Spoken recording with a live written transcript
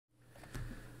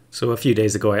So a few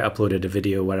days ago I uploaded a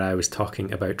video where I was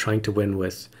talking about trying to win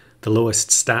with the lowest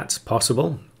stats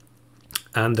possible.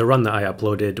 And the run that I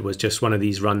uploaded was just one of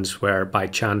these runs where by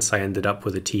chance I ended up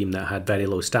with a team that had very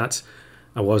low stats.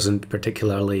 I wasn't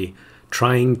particularly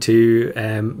trying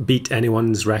to beat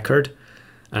anyone's record.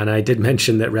 And I did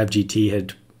mention that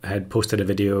RevGT had posted a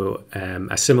video,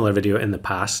 a similar video in the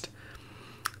past.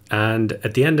 And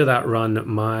at the end of that run,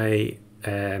 my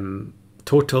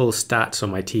total stats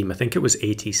on my team, I think it was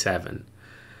 87.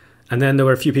 And then there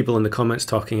were a few people in the comments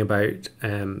talking about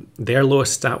their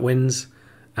lowest stat wins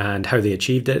and how they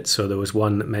achieved it. So there was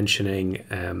one mentioning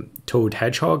Toad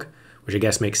Hedgehog, which I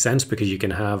guess makes sense because you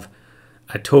can have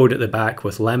a toad at the back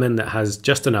with Lemon that has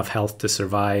just enough health to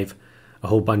survive a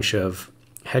whole bunch of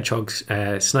hedgehogs,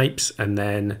 snipes, and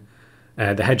then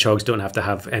the hedgehogs don't have to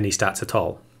have any stats at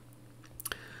all.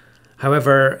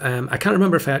 However, I can't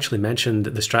remember if I actually mentioned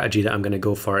the strategy that I'm going to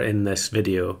go for in this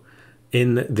video.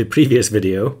 In the previous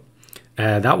video,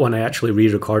 that one I actually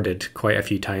re-recorded quite a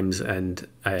few times, and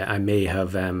I may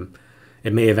have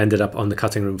it may have ended up on the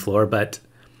cutting room floor. But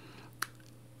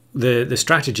the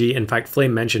strategy, in fact,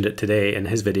 Flame mentioned it today in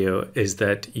his video, is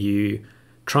that you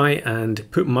try and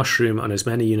put mushroom on as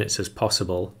many units as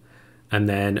possible, and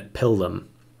then pill them,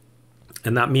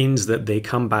 and that means that they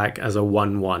come back as a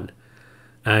 1-1.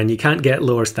 And you can't get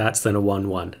lower stats than a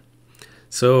 1-1.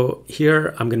 So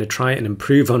here I'm going to try and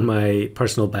improve on my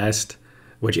personal best,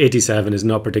 which 87 is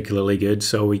not particularly good,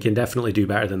 so we can definitely do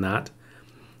better than that.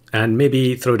 And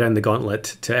maybe throw down the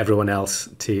gauntlet to everyone else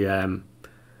to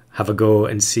have a go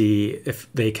and see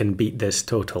if they can beat this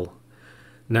total.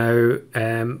 Now,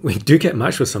 we do get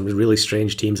matched with some really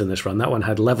strange teams in this run. That one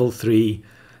had level 3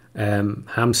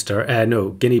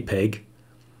 guinea pig,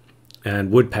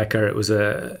 and woodpecker. It was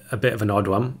a bit of an odd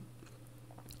one.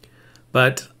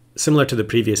 But similar to the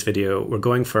previous video, we're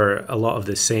going for a lot of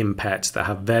the same pets that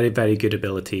have very, very good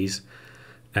abilities.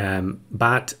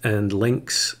 Bat and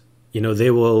lynx, you know, they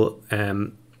will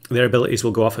their abilities will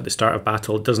go off at the start of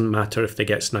battle. It doesn't matter if they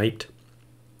get sniped.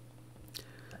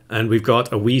 And we've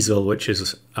got a weasel, which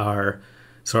is our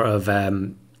sort of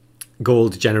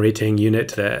gold generating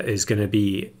unit that is going to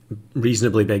be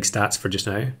reasonably big stats for just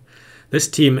now. This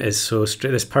team is so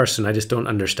straight. This person, I just don't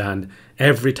understand.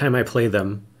 Every time I play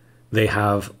them, they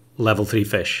have level 3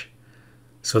 fish.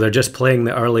 So they're just playing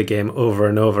the early game over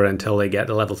and over until they get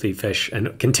the level 3 fish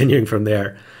and continuing from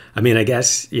there. I mean, I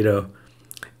guess, you know,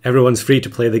 everyone's free to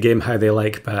play the game how they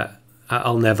like, but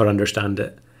I'll never understand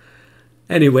it.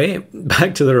 Anyway,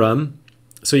 back to the run.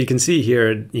 So you can see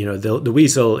here, you know, the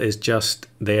weasel is just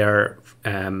there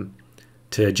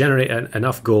to generate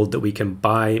enough gold that we can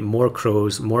buy more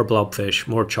crows, more blobfish,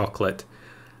 more chocolate,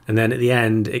 and then at the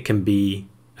end it can be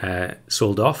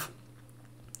sold off.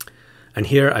 And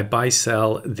here I buy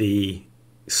sell the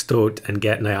stoat and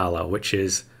get Nyala, which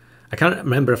is, I can't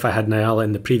remember if I had Nyala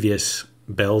in the previous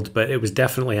build, but it was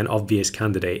definitely an obvious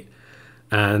candidate,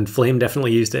 and Flame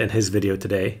definitely used it in his video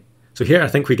today. So here I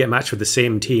think we get matched with the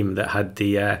same team that had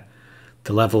the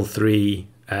level 3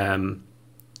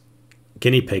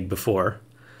 guinea pig before,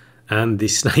 and the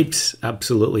snipes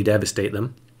absolutely devastate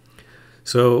them.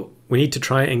 So we need to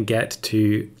try and get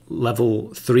to level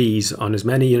 3s on as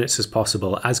many units as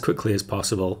possible, as quickly as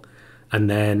possible, and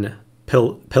then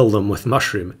pill them with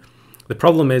mushroom. The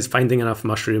problem is finding enough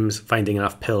mushrooms, finding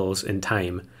enough pills in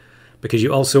time, because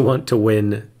you also want to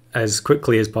win as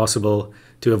quickly as possible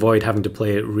to avoid having to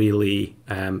play really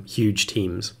huge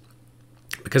teams.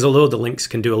 Because although the lynx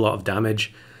can do a lot of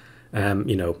damage,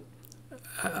 you know,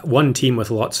 one team with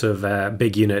lots of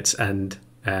big units and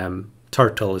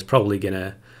turtle is probably going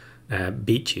to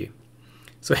beat you.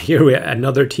 So here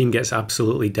another team gets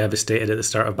absolutely devastated at the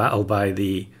start of battle by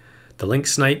the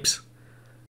lynx snipes.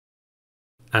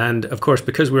 And of course,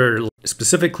 because we're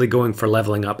specifically going for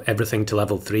leveling up everything to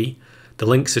level 3, the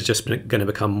lynx is just going to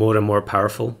become more and more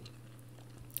powerful.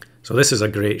 So this is a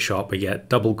great shot. We get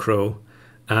double crow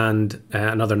and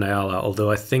another Nyala, although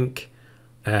I think,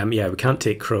 yeah, we can't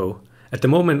take crow. At the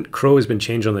moment, crow has been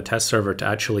changed on the test server to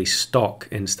actually stock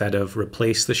instead of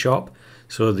replace the shop.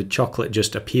 So the chocolate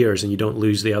just appears and you don't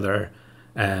lose the other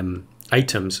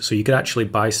items. So you could actually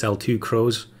buy, sell 2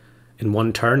 crows in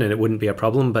one turn and it wouldn't be a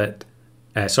problem, but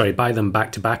sorry, buy them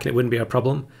back to back and it wouldn't be a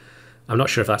problem. I'm not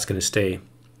sure if that's going to stay.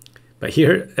 But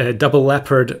here, a double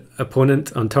leopard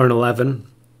opponent on turn 11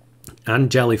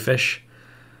 and jellyfish.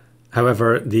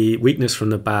 However, the weakness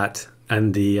from the bat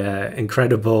and the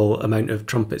incredible amount of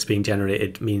trumpets being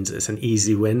generated means it's an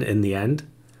easy win in the end.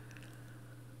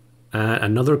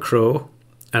 Another crow,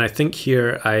 and I think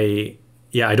here I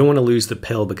don't want to lose the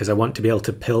pill because I want to be able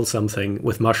to pill something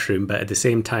with mushroom, but at the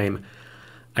same time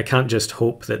I can't just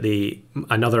hope that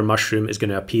another mushroom is going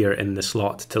to appear in the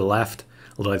slot to the left,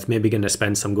 although I'm maybe going to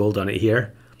spend some gold on it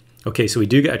here. Okay, so we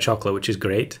do get a chocolate, which is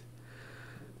great.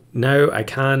 Now I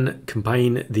can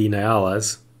combine the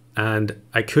Nyalas, and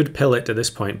I could pill it at this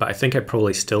point, but I think I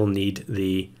probably still need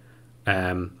the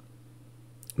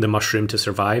mushroom to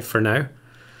survive for now.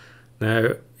 Now,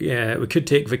 yeah, we could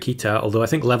take Vaquita, although I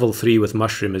think level 3 with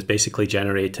mushroom is basically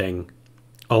generating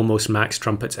almost max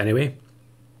trumpets anyway.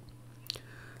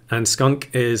 And Skunk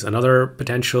is another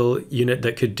potential unit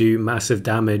that could do massive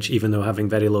damage even though having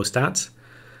very low stats.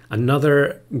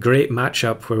 Another great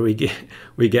matchup where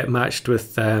we get matched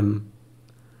with a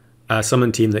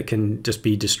summon team that can just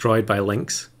be destroyed by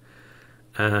Lynx.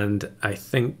 And I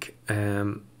think,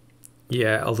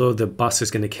 yeah, although the bus is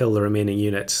going to kill the remaining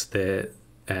units, the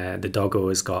doggo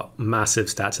has got massive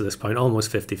stats at this point,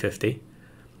 almost 50-50.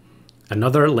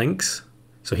 Another Lynx.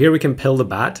 So here we can pill the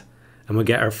bat, and we'll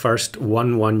get our first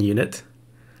 1-1 unit.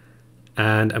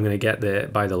 And I'm going to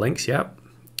get by the Lynx, yep.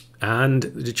 And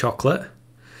the chocolate.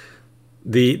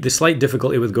 The slight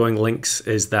difficulty with going Lynx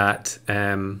is that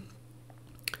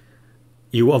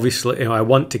you obviously, I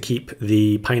want to keep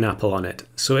the pineapple on it.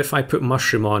 So if I put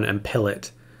mushroom on and pill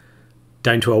it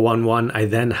down to a 1-1, I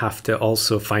then have to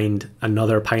also find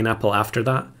another pineapple after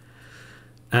that.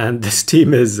 And this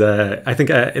team is, I think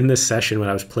in this session when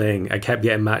I was playing, I kept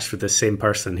getting matched with the same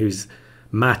person who's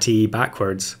Matty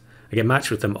backwards. I get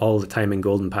matched with them all the time in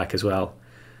Golden Pack as well.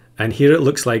 And here it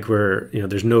looks like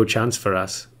there's no chance for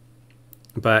us.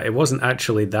 But it wasn't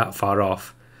actually that far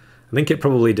off. I think it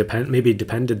probably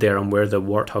depended there on where the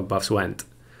Warthog buffs went.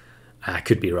 I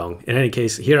could be wrong. In any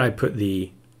case, here I put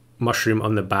the mushroom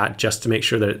on the bat just to make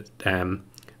sure that it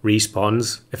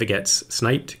respawns if it gets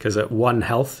sniped, because at 1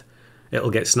 health, it'll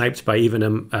get sniped by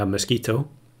even a mosquito.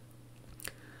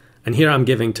 And here I'm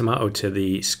giving tomato to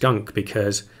the skunk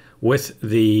because with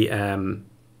the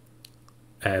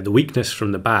weakness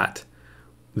from the bat,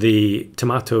 the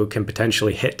tomato can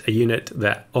potentially hit a unit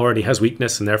that already has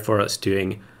weakness, and therefore it's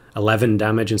doing 11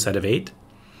 damage instead of 8.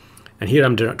 And here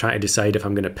I'm trying to decide if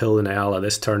I'm going to pill the Nyala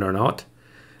this turn or not.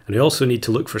 And I also need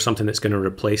to look for something that's going to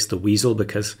replace the weasel,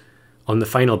 because on the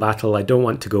final battle I don't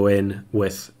want to go in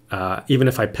with even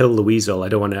if I pill the weasel, I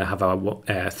don't want to have a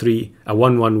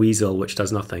 1-1 weasel which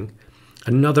does nothing.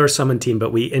 Another summon team,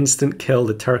 but we instant kill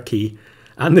the turkey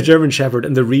and the German Shepherd,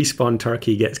 and the respawn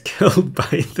turkey gets killed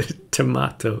by the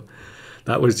tomato.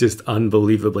 That was just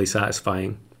unbelievably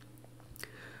satisfying.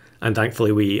 And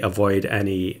thankfully we avoid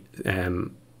any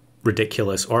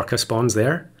ridiculous orca spawns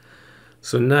there.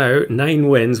 So now 9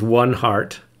 wins, 1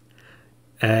 heart.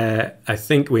 I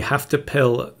think we have to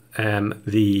pill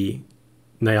the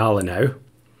Nyala now,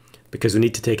 because we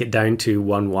need to take it down to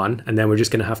 1-1, and then we're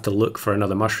just going to have to look for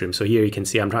another mushroom. So here you can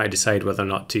see I'm trying to decide whether or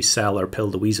not to sell or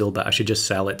pill the weasel, but I should just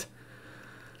sell it.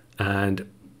 And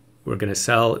we're going to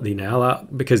sell the Nyala,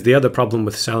 because the other problem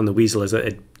with selling the weasel is that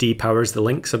it depowers the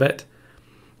Lynx a bit,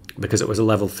 because it was a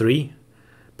level 3.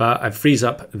 But I freeze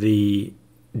up the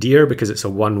deer because it's a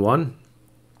 1-1.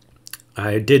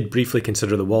 I did briefly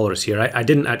consider the walrus here. I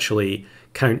didn't actually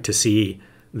count to see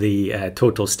the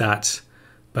total stats,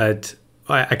 but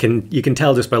you can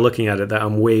tell just by looking at it that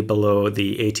I'm way below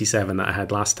the 87 that I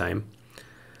had last time.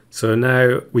 So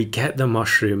now we get the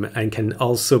mushroom and can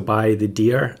also buy the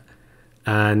deer.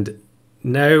 And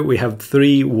now we have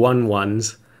 3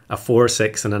 1-1s, a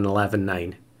 4-6 and an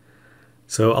 11-9.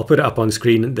 So I'll put it up on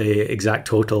screen, the exact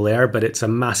total there, but it's a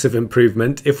massive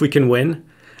improvement if we can win.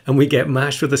 And we get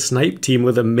matched with a snipe team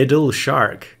with a middle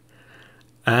shark.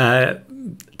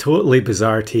 Totally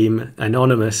bizarre team,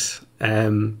 anonymous.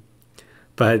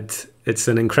 But it's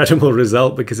an incredible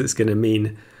result, because it's going to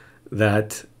mean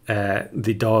that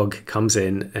the dog comes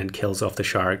in and kills off the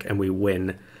shark, and we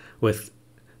win with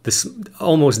this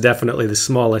almost definitely the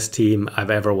smallest team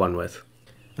I've ever won with.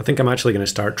 I think I'm actually going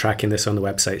to start tracking this on the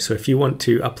website. So if you want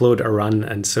to upload a run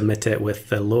and submit it with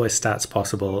the lowest stats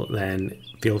possible, then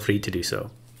feel free to do so.